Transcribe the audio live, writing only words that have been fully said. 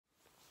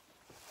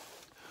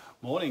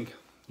Morning.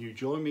 You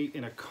join me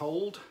in a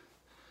cold,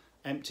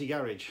 empty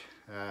garage.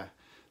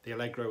 The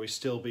Allegro is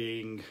still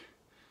being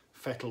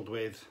fettled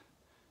with,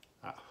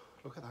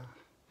 look at that,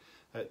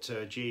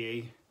 at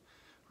GE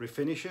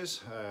refinishes.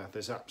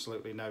 There's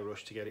absolutely no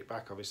rush to get it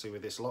back, obviously,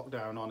 with this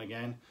lockdown on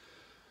again.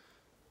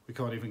 We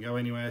can't even go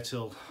anywhere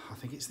till, I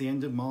think it's the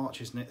end of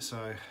March, isn't it?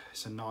 So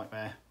it's a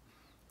nightmare.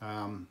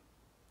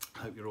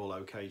 Hope you're all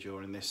okay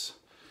during this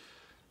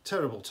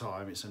terrible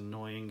time. It's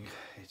annoying.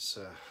 It's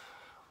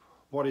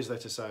what is there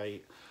to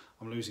say?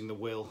 I'm losing the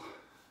will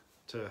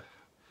to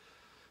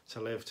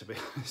live, to be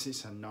honest.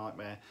 It's a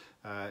nightmare.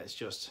 It's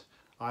just,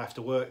 I have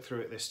to work through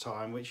it this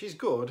time, which is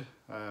good,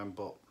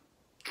 but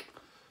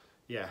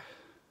yeah.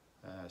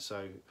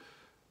 So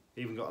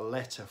even got a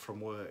letter from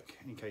work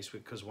in case,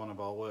 because one of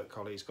our work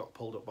colleagues got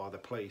pulled up by the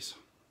police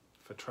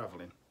for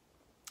travelling.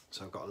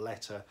 So I've got a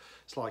letter.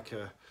 It's like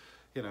a,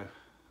 you know,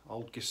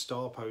 old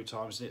Gestapo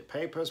times, isn't it?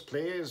 Papers,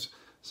 please.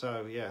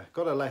 So yeah,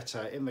 got a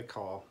letter in the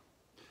car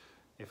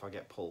if I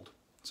get pulled.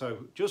 So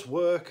just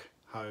work,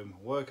 home,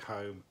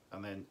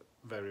 and then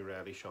very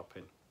rarely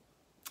shopping.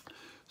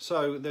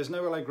 So there's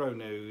no Allegro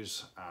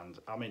news and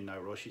I'm in no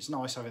rush. It's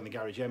nice having the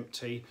garage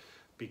empty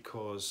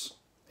because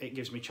it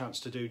gives me a chance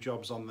to do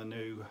jobs on the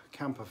new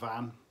camper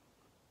van.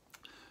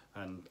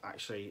 And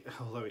actually,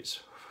 although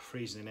it's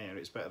freezing in here,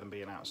 it's better than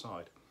being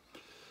outside.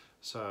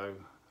 So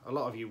a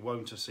lot of you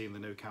won't have seen the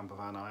new camper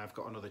van. I have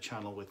got another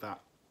channel with that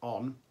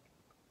on.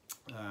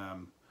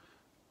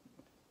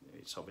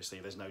 It's obviously,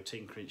 there's no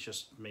tinkering, it's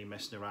just me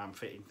messing around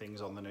fitting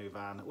things on the new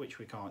van, which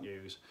we can't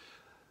use.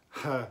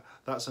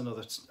 That's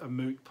another a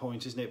moot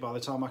point, isn't it? By the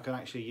time I can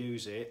actually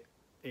use it,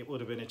 it would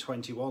have been a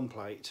 21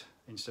 plate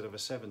instead of a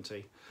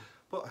 70.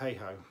 But hey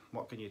ho,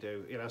 what can you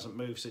do? It hasn't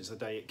moved since the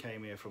day it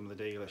came here from the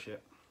dealership.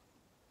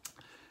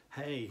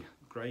 Hey,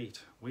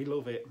 great, we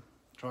love it.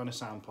 Trying to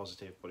sound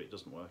positive, but it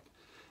doesn't work.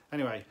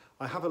 Anyway,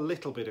 I have a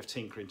little bit of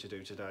tinkering to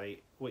do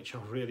today, which I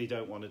really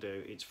don't want to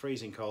do. It's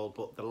freezing cold,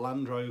 but the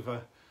Land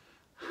Rover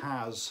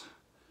has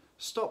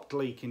stopped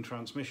leaking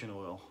transmission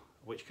oil,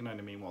 which can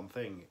only mean one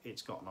thing: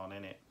 it's got none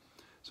in it.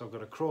 So I've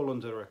got to crawl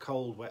under a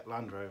cold, wet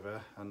Land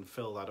Rover and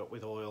fill that up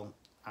with oil.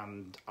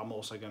 And I'm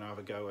also going to have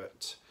a go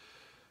at,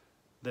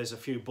 there's a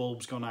few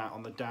bulbs gone out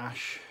on the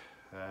dash,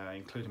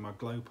 including my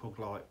glow plug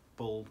light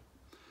bulb.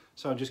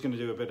 So I'm just going to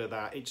do a bit of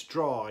that. It's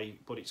dry,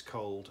 but it's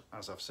cold,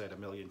 as I've said a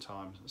million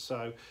times.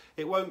 So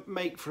it won't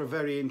make for a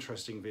very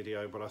interesting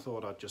video, but I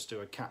thought I'd just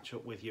do a catch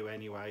up with you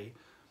anyway.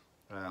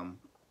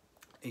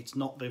 It's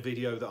not the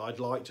video that I'd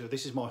like to.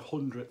 This is my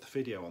 100th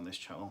video on this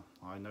channel.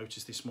 I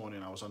noticed this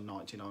morning I was on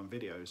 99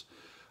 videos.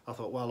 I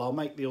thought, well, I'll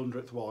make the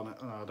 100th one,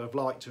 and I'd have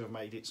liked to have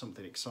made it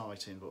something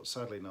exciting, but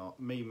sadly not.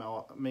 Me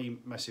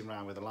messing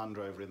around with a Land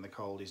Rover in the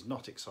cold is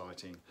not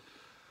exciting.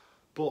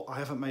 But I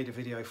haven't made a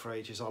video for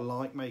ages. I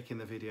like making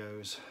the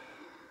videos.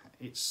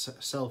 It's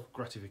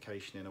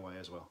self-gratification in a way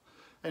as well.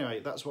 Anyway,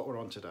 that's what we're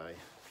on today.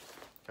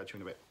 Catch you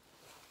in a bit.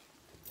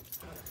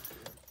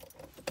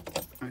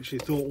 I actually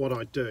thought what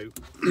I'd do,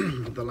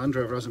 the Land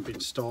Rover hasn't been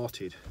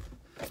started,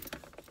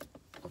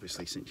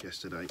 obviously, since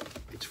yesterday.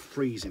 It's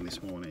freezing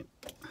this morning.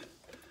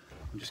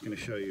 I'm just going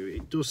to show you.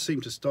 It does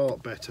seem to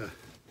start better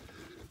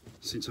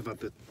since I've had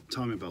the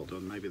timing belt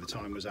done. Maybe the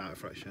time was out of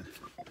fraction.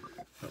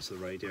 That's the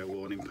radio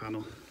warning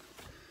panel.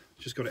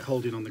 Just got it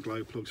holding on the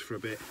glow plugs for a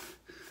bit.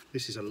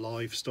 This is a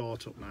live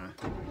startup now.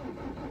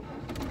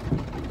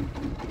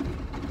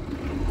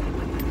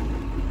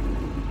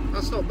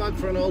 That's not bad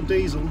for an old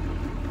diesel.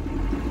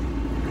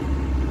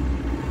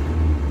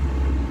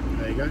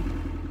 There you go.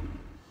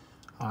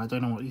 I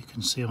don't know what you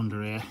can see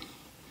under here.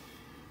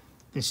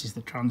 This is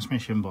the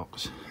transmission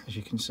box. As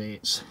you can see,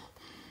 it's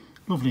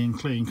lovely and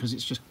clean because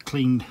it's just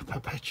cleaned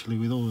perpetually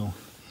with oil.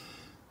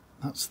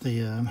 That's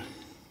the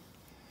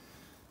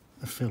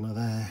filler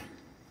there.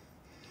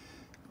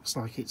 Looks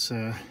like it's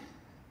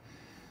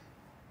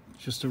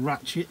just a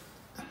ratchet.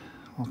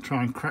 I'll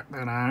try and crack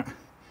that out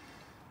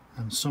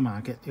and somehow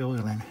get the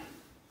oil in.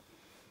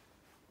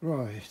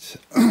 Right,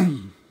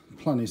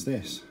 plan is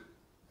this: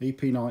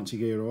 EP90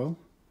 gear oil,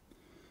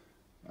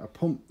 a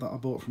pump that I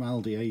bought from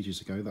Aldi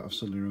ages ago that I've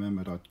suddenly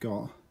remembered I'd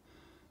got,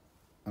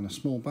 and a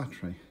small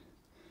battery.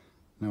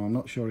 Now I'm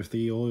not sure if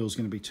the oil's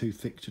going to be too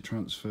thick to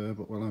transfer,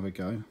 but we'll have a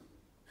go.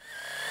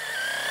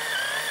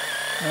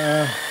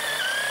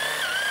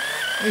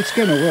 It's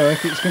going to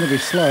work. It's going to be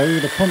slow.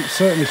 The pump's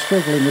certainly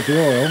struggling with the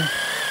oil.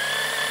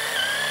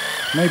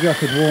 Maybe I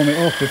could warm it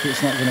up if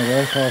it's not going to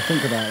work. I'll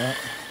think about that.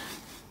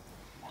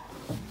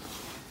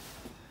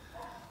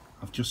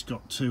 I've just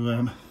got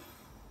to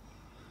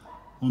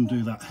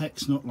undo that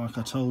hex nut like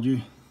I told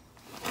you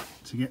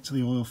to get to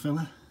the oil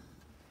filler.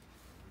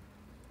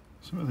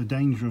 Sort of the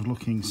danger of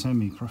looking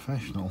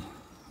semi-professional.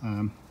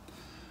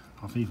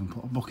 I've even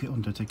put a bucket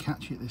under to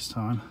catch it this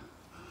time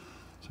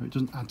so it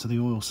doesn't add to the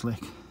oil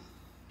slick.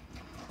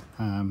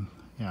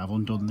 Yeah, I've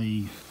undone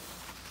the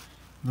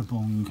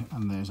bung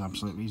and there's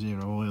absolutely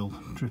zero oil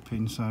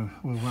dripping, so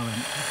we're well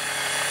in.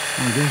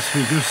 I guess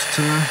we just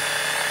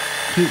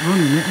keep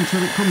running it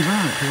until it comes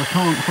out, because I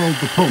can't hold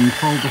the pump,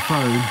 hold the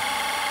phone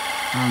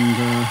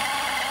and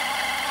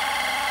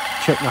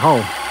check the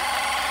hole.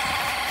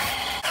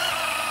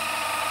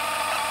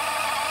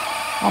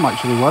 I'm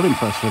actually well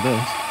impressed with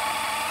this.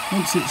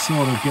 Once it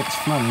sort of gets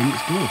flowing,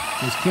 it's good.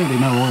 There's clearly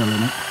no oil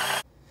in it.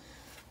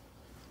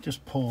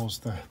 Just pause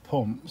the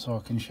pump so I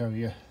can show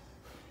you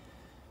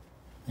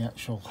the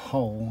actual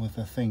hole with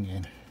the thing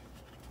in.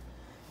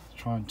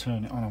 Try and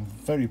turn it on. I'm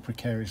very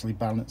precariously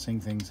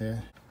balancing things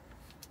here.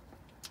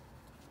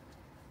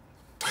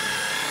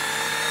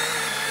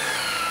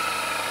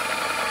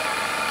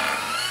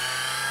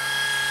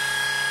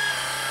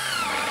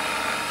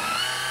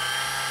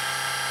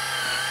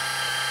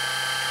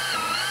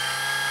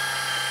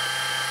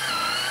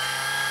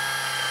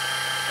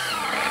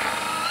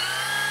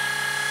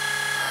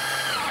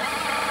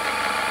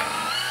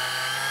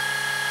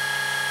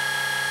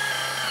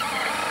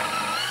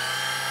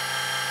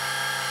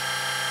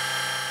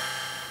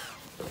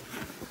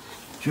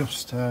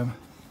 Just, can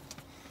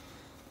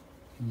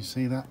you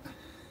see that?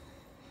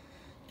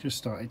 Just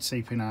started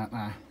seeping out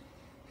now.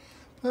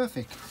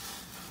 Perfect.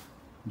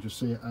 You just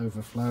see it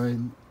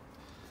overflowing.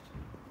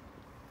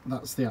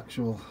 That's the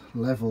actual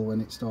level when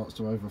it starts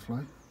to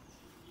overflow.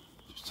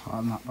 Just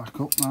tighten that back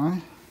up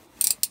now.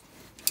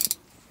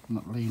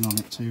 Not lean on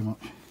it too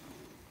much.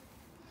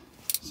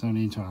 It's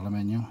only into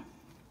aluminium.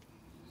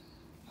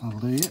 That'll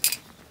do it.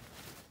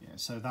 Yeah,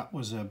 so that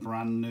was a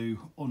brand new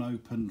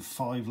unopened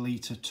 5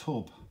 litre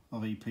tub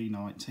of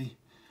EP90,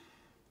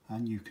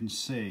 and you can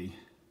see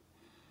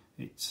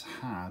it's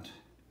had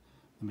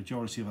the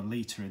majority of a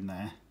litre in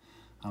there.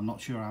 I'm not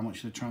sure how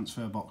much the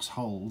transfer box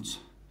holds,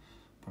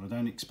 but I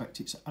don't expect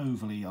it's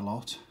overly a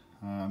lot.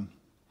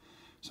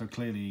 So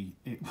clearly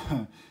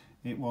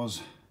it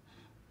was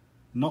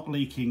not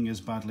leaking as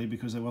badly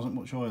because there wasn't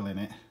much oil in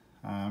it.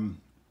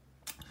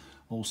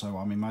 Also,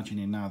 I'm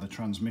imagining now the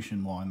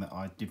transmission wine that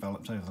I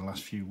developed over the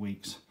last few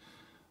weeks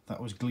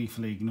that was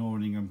gleefully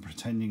ignoring and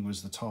pretending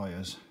was the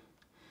tyres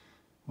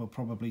will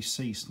probably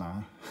cease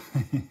now.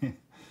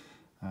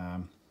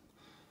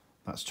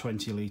 That's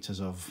 20 litres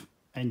of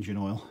engine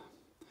oil.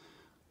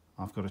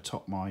 I've got to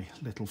top my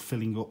little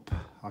filling up.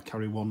 I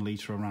carry 1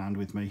 litre around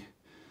with me.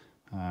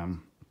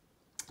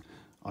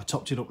 I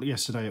topped it up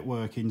yesterday at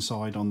work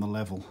inside on the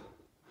level.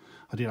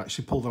 I did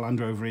actually pull the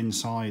Land Rover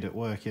inside at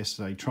work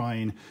yesterday,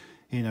 trying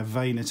in a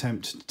vain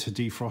attempt to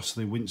defrost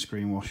the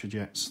windscreen washer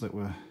jets that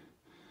were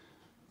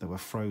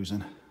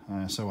frozen.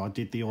 So I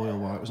did the oil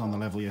while it was on the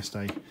level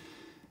yesterday.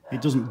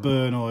 It doesn't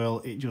burn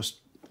oil, it just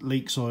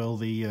leaks oil.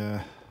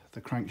 The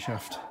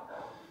crankshaft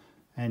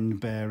end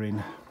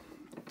bearing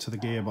to the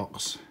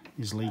gearbox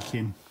is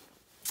leaking,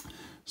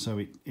 so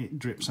it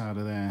drips out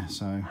of there.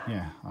 So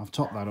yeah, I've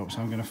topped that up,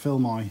 so I'm going to fill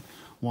my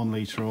 1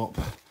 litre up,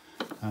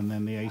 and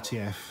then the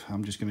ATF,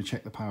 I'm just going to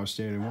check the power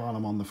steering. While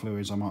I'm on the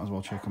fluids, I might as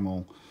well check them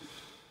all,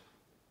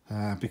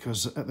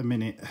 because at the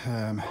minute,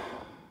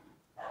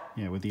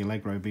 yeah, with the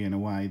Allegro being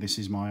away, this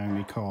is my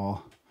only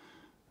car.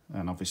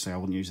 And obviously I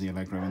wouldn't use the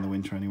Allegro in the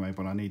winter anyway,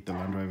 but I need the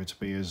Land Rover to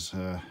be as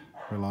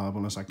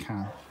reliable as I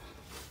can.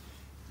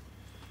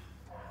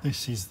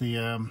 This is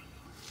the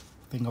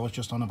thing I was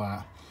just on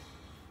about,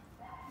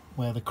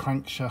 where the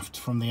crankshaft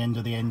from the end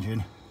of the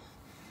engine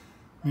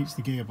meets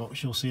the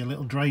gearbox. You'll see a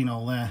little drain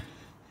hole there.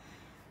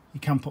 You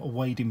can put a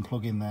wading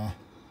plug in there,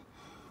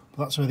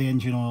 but that's where the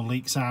engine oil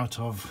leaks out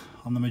of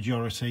on the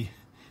majority. You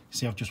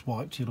see, I've just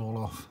wiped it all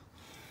off.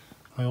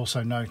 I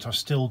also note I've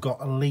still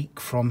got a leak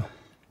from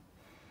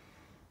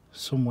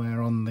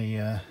somewhere on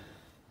the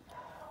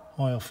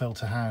oil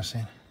filter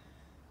housing.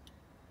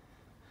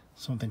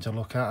 Something to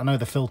look at. I know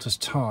the filter's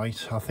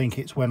tight. I think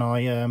it's when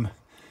I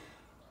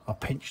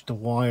pinched the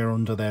wire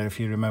under there, if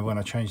you remember, when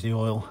I changed the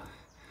oil.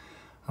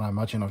 And I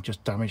imagine I've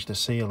just damaged the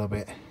seal a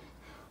bit.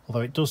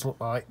 Although it does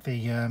look like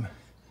the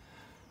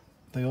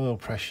oil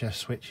pressure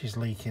switch is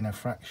leaking a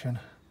fraction.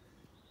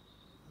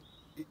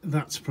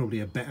 That's probably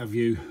a better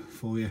view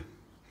for you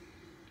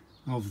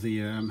of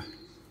the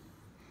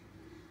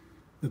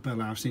bell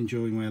housing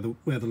during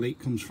where the leak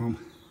comes from.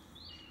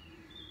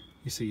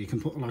 You see, you can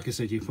put, like I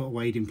said, you put a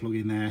wading plug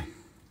in there,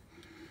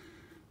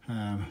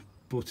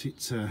 but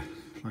it's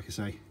like I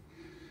say,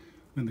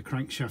 when the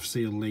crankshaft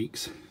seal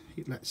leaks,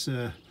 it lets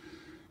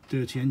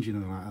dirty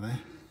engine oil out of there.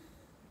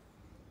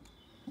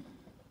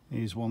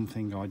 Here's one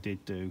thing I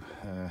did do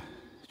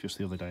just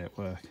the other day at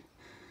work.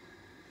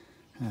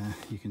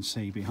 You can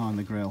see behind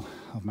the grille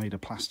I've made a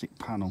plastic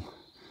panel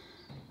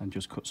and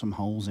just cut some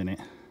holes in it.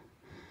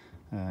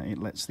 It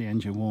lets the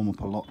engine warm up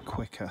a lot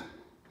quicker,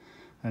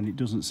 and it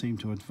doesn't seem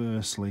to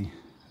adversely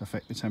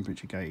affect the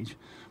temperature gauge,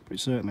 but it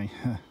certainly,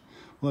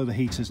 although the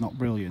heater's not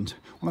brilliant,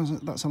 well,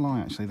 that's a lie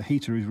actually, the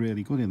heater is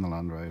really good in the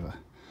Land Rover,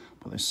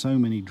 but there's so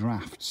many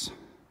drafts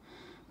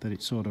that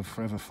it's sort of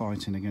forever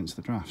fighting against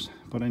the drafts.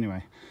 But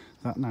anyway,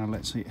 that now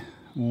lets it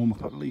warm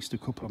up at least a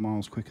couple of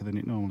miles quicker than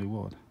it normally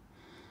would.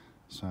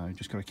 So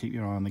just got to keep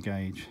your eye on the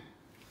gauge.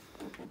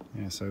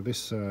 Yeah, so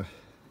this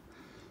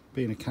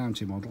being a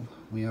county model,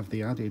 we have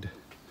the added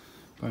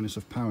bonus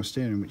of power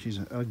steering, which is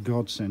a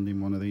godsend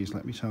in one of these,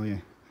 let me tell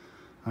you.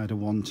 I had a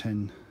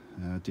 110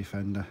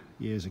 Defender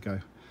years ago,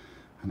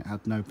 and it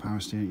had no power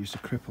steering. It used to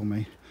cripple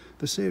me.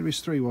 The Series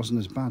 3 wasn't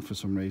as bad for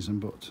some reason,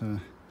 but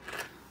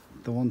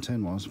the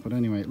 110 was. But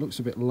anyway, it looks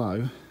a bit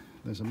low.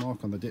 There's a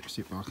mark on the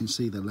dipstick, but I can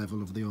see the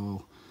level of the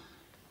oil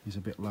is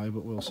a bit low,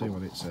 but we'll see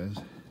what it says.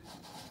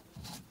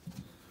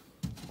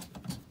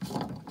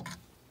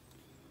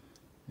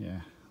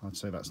 Yeah, I'd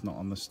say that's not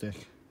on the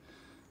stick.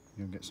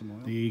 You'll get some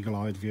oil. The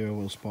eagle-eyed viewer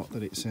will spot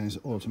that it says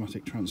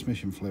automatic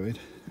transmission fluid.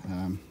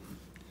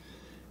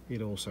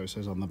 It also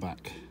says on the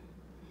back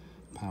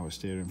power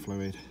steering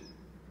fluid.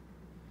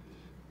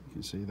 You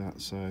can see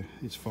that, so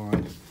it's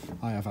fine.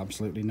 I have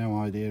absolutely no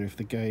idea if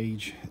the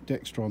gauge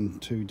Dextron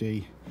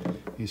 2D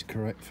is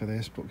correct for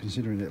this, but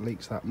considering it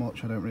leaks that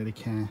much, I don't really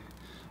care.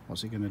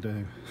 What's it going to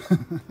do?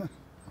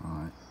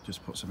 Alright,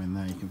 just put some in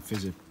there. You can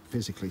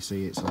physically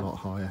see it's a lot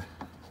higher.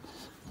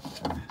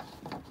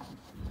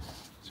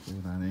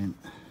 Screw that in.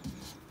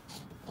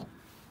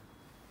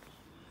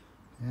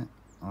 Yeah,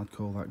 I'd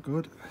call that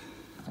good.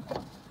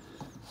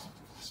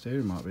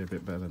 Steering might be a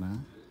bit better now.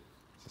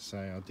 As I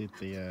say, I did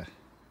the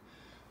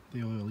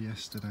oil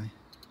yesterday.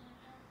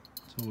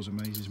 It always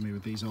amazes me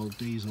with these old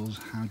diesels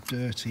how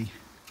dirty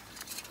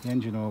the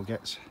engine oil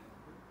gets.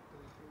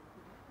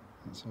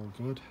 That's all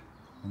good.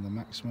 On the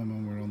maximum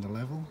when we're on the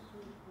level.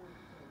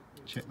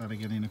 Check that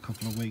again in a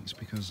couple of weeks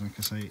because, like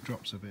I say, it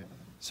drops a bit.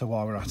 So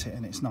while we're at it,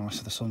 and it's nice,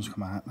 the sun's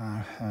come out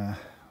now,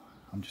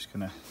 I'm just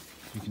gonna,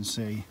 you can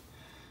see,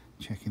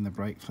 checking the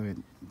brake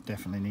fluid.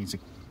 Definitely needs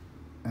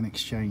an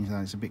exchange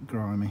there. It's a bit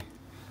grimy.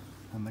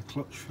 And the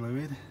clutch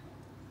fluid,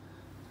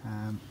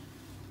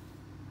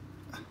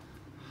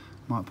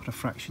 might put a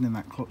fraction in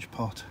that clutch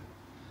pot.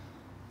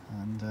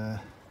 And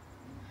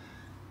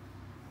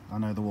I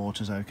know the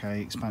water's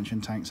okay,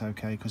 expansion tank's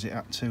okay, because it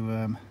had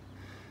to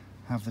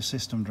have the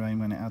system drain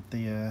when it had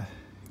the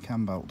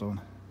cam belt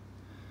done.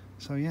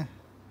 So yeah,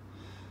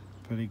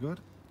 pretty good.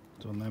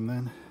 Done them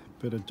then.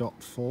 Bit of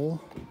 .4.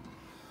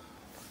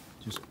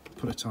 Just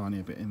put a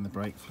tiny bit in the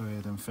brake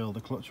fluid and fill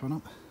the clutch one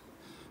up.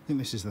 I think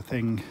this is the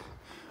thing,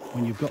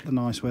 when you've got the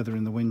nice weather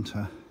in the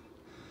winter,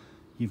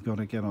 you've got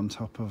to get on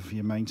top of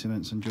your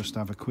maintenance and just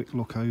have a quick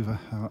look over.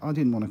 I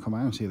didn't want to come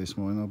out here this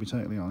morning, I'll be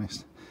totally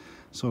honest.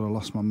 Sort of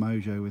lost my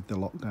mojo with the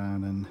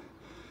lockdown and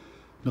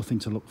nothing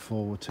to look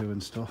forward to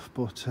and stuff,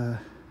 but yeah,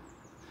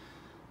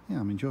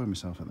 I'm enjoying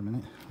myself at the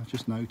minute. I've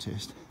just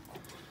noticed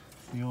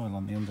the oil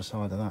on the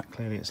underside of that,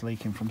 clearly it's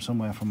leaking from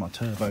somewhere from my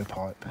turbo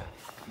pipe.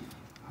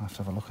 I'll have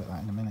to have a look at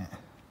that in a minute.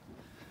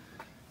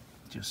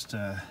 Just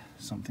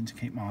something to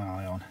keep my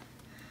eye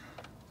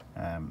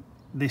on.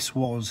 This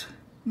was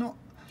not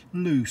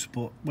loose,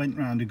 but went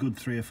round a good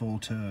 3 or 4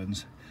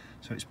 turns,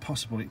 so it's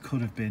possible it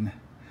could have been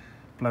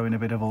blowing a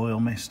bit of oil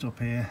mist up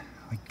here,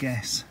 I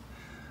guess.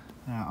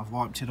 I've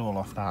wiped it all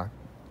off now.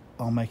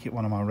 I'll make it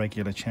one of my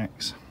regular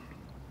checks.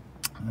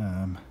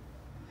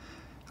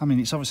 I mean,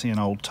 it's obviously an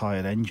old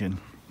tired engine,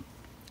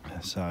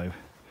 so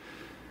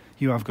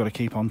you have got to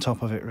keep on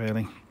top of it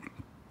really.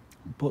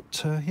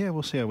 But yeah,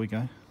 we'll see how we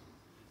go.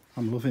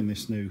 I'm loving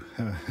this new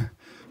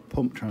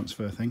pump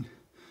transfer thing.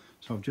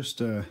 So I've just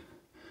got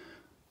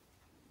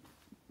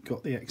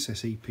the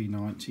excess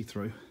EP90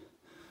 through.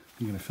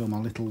 I'm going to fill my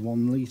little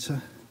 1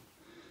 litre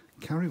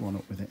carry one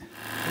up with it.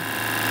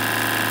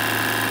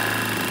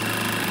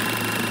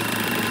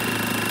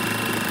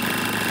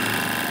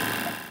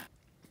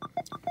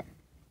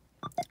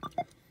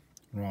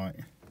 Right,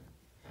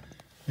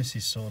 this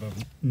is sort of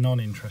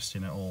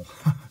non-interesting at all,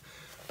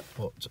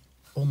 but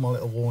all my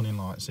little warning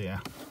lights here,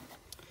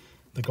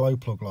 the glow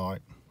plug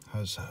light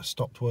has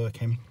stopped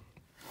working.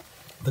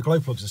 The glow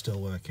plugs are still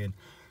working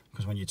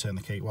because when you turn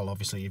the key, well,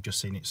 obviously you've just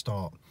seen it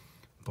start,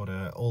 but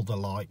all the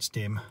lights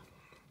dim.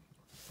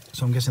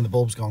 So I'm guessing the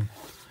bulb's gone.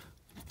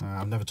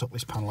 I've never took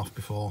this panel off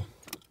before.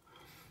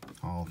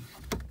 I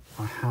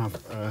have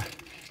a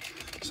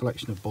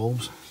selection of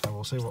bulbs, so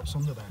we'll see what's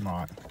under there.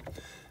 Right,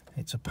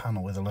 it's a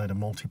panel with a load of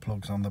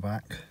multi-plugs on the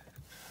back.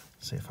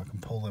 See if I can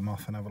pull them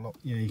off and have a look.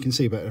 Yeah, you can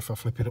see better if I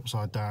flip it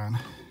upside down.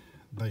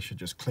 They should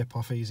just clip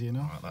off easy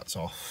enough. Right, that's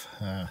off.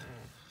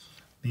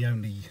 The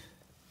only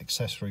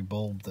accessory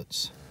bulb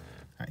that's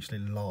actually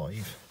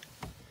live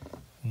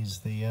is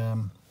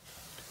the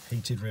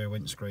heated rear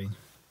windscreen,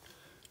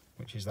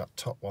 which is that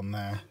top one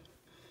there.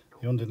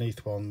 The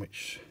underneath one,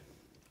 which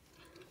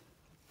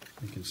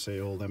you can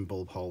see all them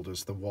bulb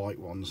holders, the white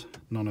ones,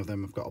 none of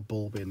them have got a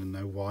bulb in and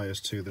no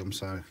wires to them.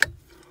 So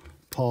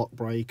park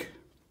brake,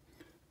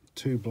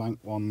 2 blank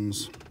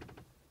ones.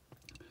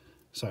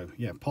 So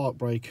yeah, park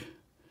brake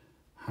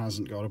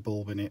hasn't got a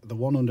bulb in it. The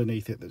one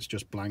underneath it that's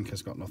just blank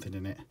has got nothing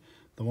in it.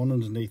 The one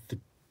underneath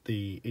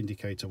the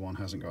indicator one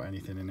hasn't got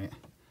anything in it.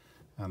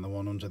 And the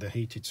one under the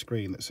heated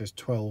screen that says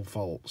 12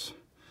 volts,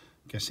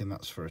 guessing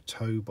that's for a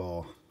tow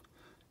bar,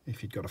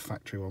 if you'd got a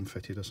factory one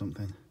fitted or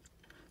something.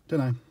 Don't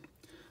know.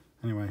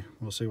 Anyway,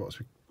 we'll see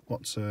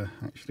what's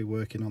actually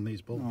working on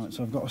these bulbs. Right,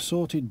 so I've got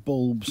assorted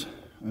bulbs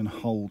and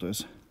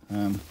holders,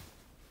 and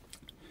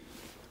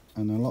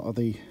a lot of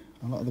the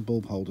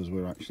bulb holders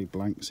were actually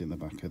blanks in the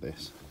back of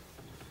this.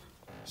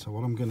 So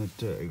what I'm going to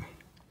do,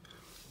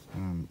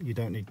 you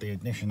don't need the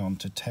ignition on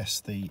to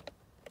test the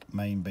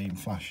main beam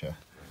flasher,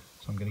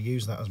 So I'm going to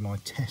use that as my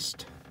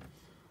test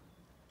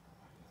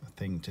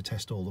thing to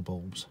test all the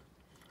bulbs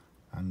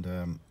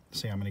and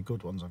see how many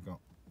good ones I've got.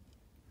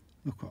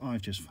 Look what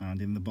I've just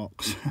found in the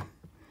box.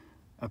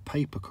 A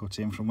paper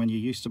cutting from when you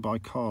used to buy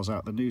cars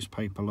out the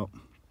newspaper lot.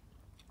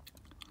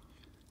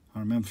 I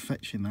remember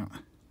fetching that.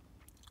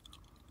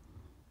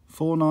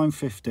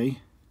 $4,950.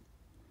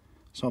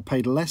 So I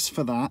paid less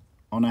for that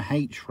on a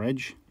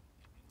H-reg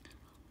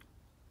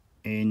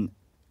in,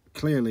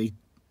 clearly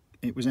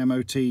it was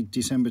MOT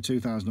December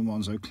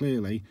 2001, so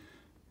clearly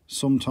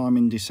sometime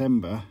in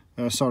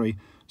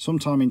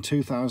sometime in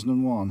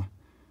 2001.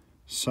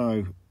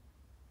 So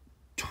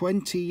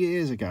 20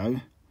 years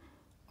ago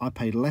I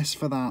paid less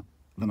for that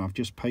than I've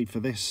just paid for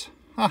this.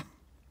 Ha!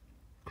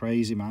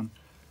 Crazy, man.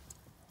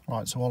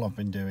 Right, so all I've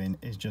been doing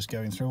is just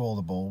going through all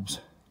the bulbs,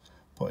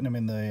 putting them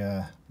in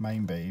the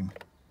main beam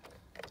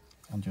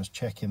and just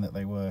checking that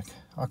they work.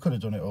 I could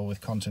have done it all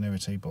with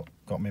continuity but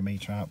got my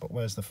meter out, but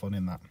where's the fun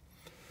in that?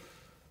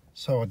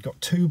 So I'd got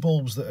 2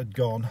 bulbs that had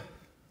gone.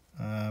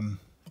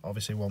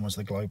 Obviously one was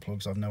the glow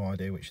plugs, I've no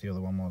idea which the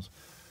other one was.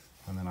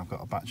 And then I've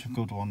got a batch of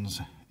good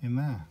ones in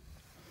there.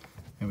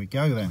 Here we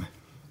go then.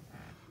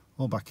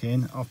 All back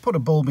in. I've put a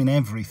bulb in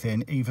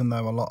everything, even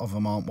though a lot of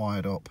them aren't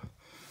wired up.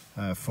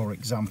 For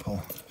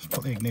example, let's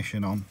put the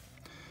ignition on.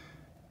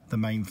 The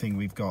main thing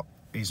we've got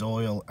is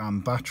oil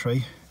and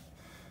battery.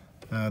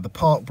 The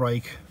park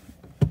brake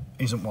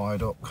isn't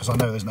wired up because I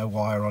know there's no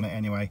wire on it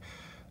anyway.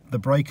 The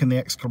brake and the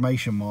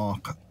exclamation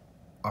mark,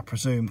 I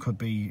presume, could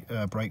be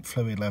brake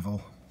fluid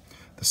level.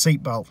 The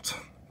seat belt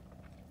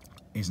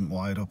isn't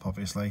wired up,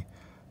 obviously.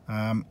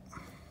 I'm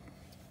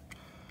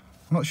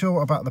not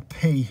sure about the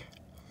P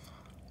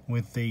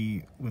with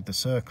the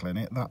circle in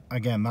it. That,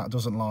 again, that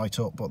doesn't light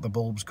up, but the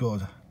bulb's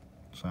good.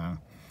 So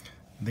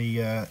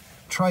the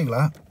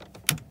trailer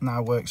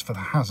now works for the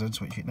hazards,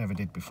 which it never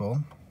did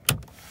before.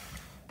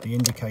 The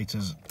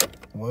indicators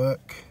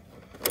work.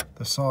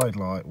 The side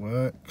light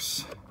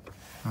works,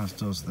 as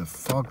does the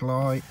fog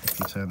light if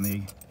you turn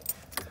the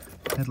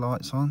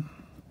headlights on.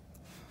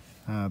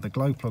 The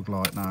glow plug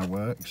light now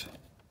works,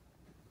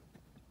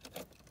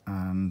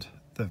 and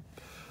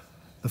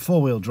the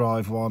four-wheel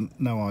drive one,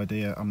 no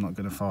idea, I'm not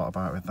going to fart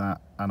about with that.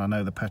 And I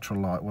know the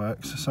petrol light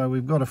works, so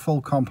we've got a full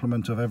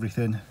complement of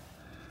everything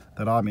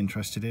that I'm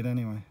interested in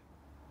anyway.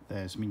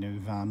 There's my new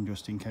van,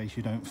 just in case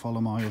you don't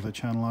follow my other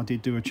channel. I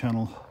did do a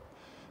channel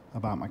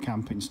about my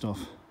camping stuff,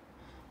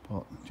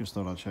 but just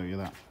thought I'd show you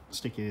that.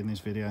 Stick it in this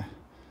video.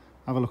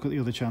 Have a look at the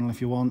other channel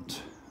if you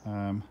want.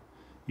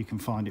 You can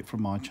find it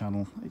from my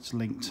channel. It's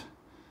linked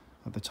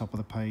at the top of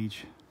the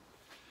page.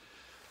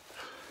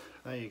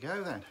 There you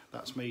go then,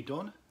 that's me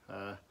done.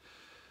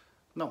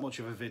 Not much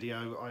of a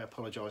video. I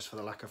apologise for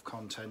the lack of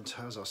content.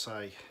 As I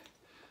say,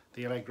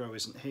 the Allegro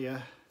isn't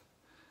here.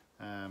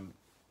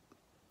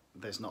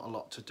 There's not a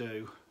lot to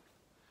do.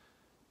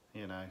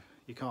 You know,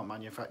 you can't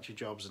manufacture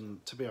jobs,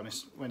 and to be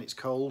honest, when it's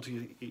cold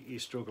you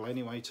struggle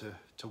anyway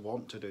to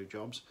want to do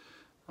jobs.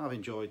 I've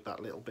enjoyed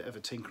that little bit of a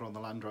tinker on the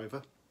Land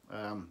Rover.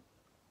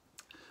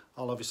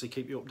 I'll obviously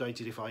keep you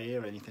updated if I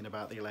hear anything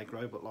about the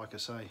Allegro, but like I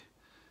say,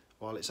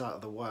 while it's out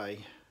of the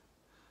way,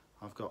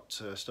 I've got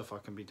stuff I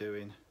can be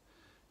doing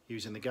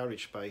using the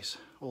garage space.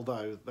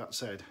 Although, that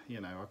said, you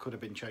know, I could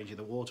have been changing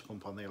the water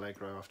pump on the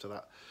Allegro after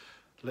that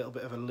little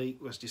bit of a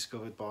leak was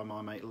discovered by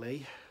my mate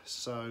Lee.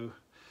 So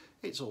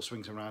it's all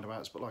swings and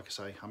roundabouts, but like I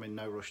say, I'm in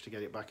no rush to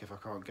get it back if I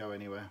can't go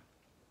anywhere.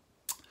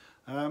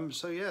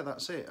 So yeah,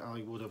 that's it.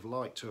 I would have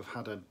liked to have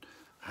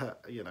had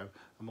you know,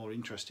 a more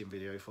interesting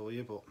video for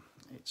you, but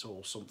it's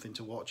all something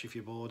to watch if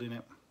you're bored in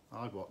it.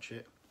 I'd watch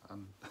it,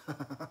 and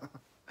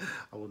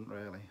I wouldn't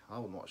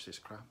watch this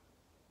crap.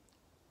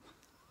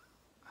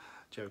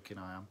 Joking,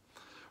 I am.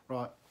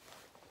 Right,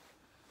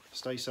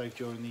 stay safe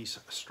during these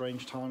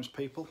strange times,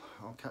 people.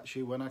 I'll catch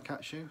you when I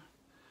catch you,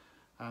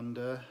 and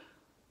there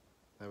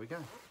we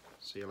go.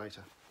 See you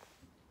later.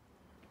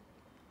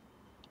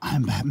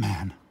 I'm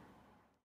Batman.